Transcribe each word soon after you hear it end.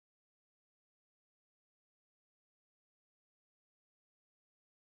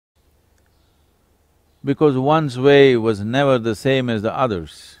because one's way was never the same as the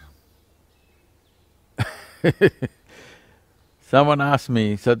others. Someone asked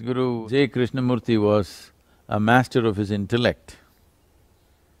me, Sadhguru, Jiddu Krishnamurti was a master of his intellect.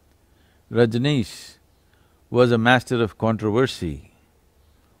 Rajneesh was a master of controversy.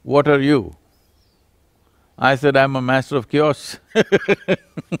 What are you? I said, I'm a master of chaos.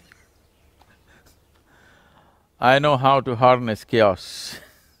 I know how to harness chaos.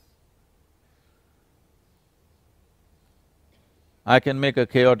 I can make a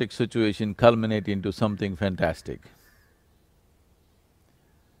chaotic situation culminate into something fantastic.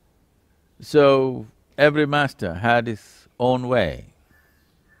 So, every master had his own way.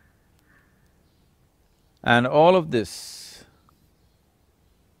 And all of this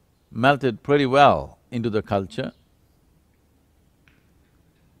melted pretty well into the culture.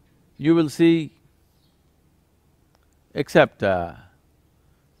 You will see, except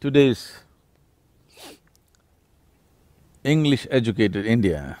today's English-educated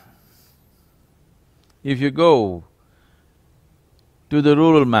India, if you go to the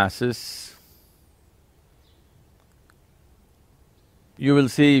rural masses, you will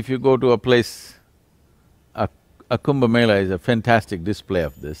see if you go to a place, a Kumbh Mela is a fantastic display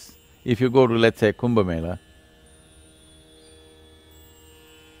of this. If you go to, let's say, Kumbh Mela,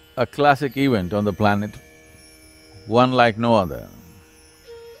 a classic event on the planet, one like no other.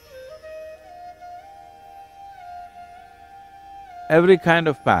 Every kind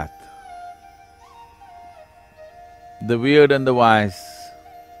of path, the weird and the wise,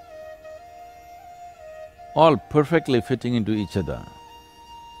 all perfectly fitting into each other.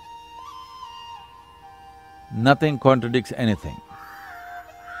 Nothing contradicts anything.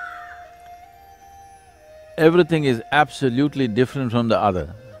 Everything is absolutely different from the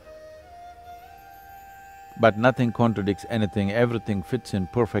other, but nothing contradicts anything, everything fits in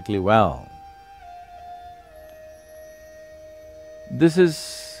perfectly well. This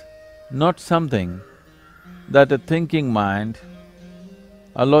is not something that a thinking mind,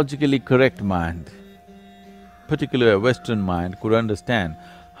 a logically correct mind, particularly a Western mind, could understand.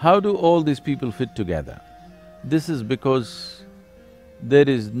 How do all these people fit together? This is because there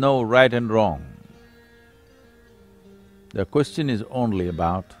is no right and wrong. The question is only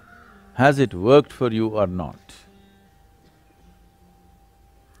about, has it worked for you or not?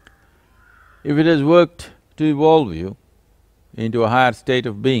 If it has worked to evolve you into a higher state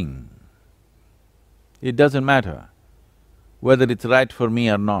of being, it doesn't matter whether it's right for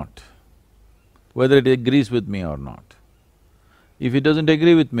me or not, whether it agrees with me or not. If it doesn't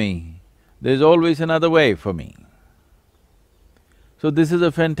agree with me, there's always another way for me. So this is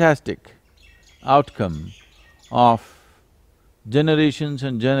a fantastic outcome of generations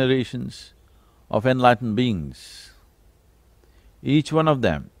and generations of enlightened beings. Each one of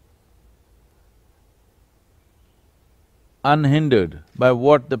them, unhindered by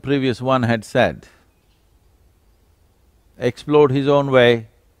what the previous one had said, explored his own way,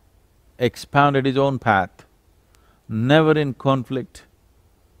 expounded his own path, never in conflict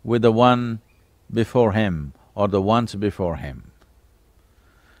with the one before him or the ones before him.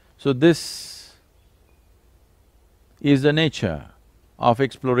 So this is the nature of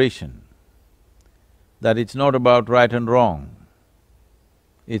exploration, that it's not about right and wrong,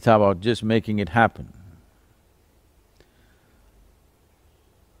 it's about just making it happen.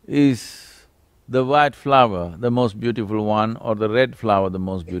 Is the white flower the most beautiful one or the red flower the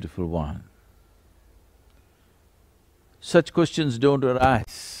most beautiful one? Such questions don't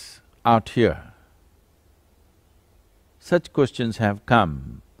arise out here. Such questions have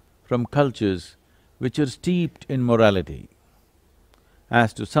come from cultures which are steeped in morality,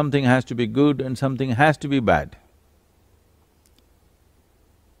 as to something has to be good and something has to be bad.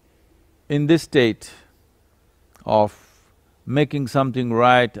 In this state of making something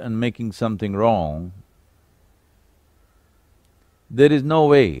right and making something wrong, there is no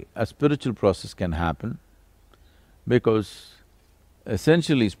way a spiritual process can happen, because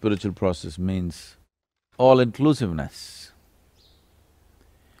essentially spiritual process means all-inclusiveness.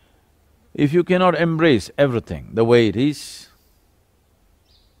 If you cannot embrace everything the way it is,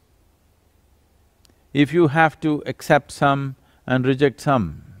 if you have to accept some and reject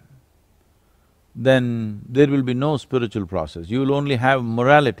some, then there will be no spiritual process. You will only have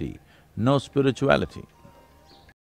morality, no spirituality.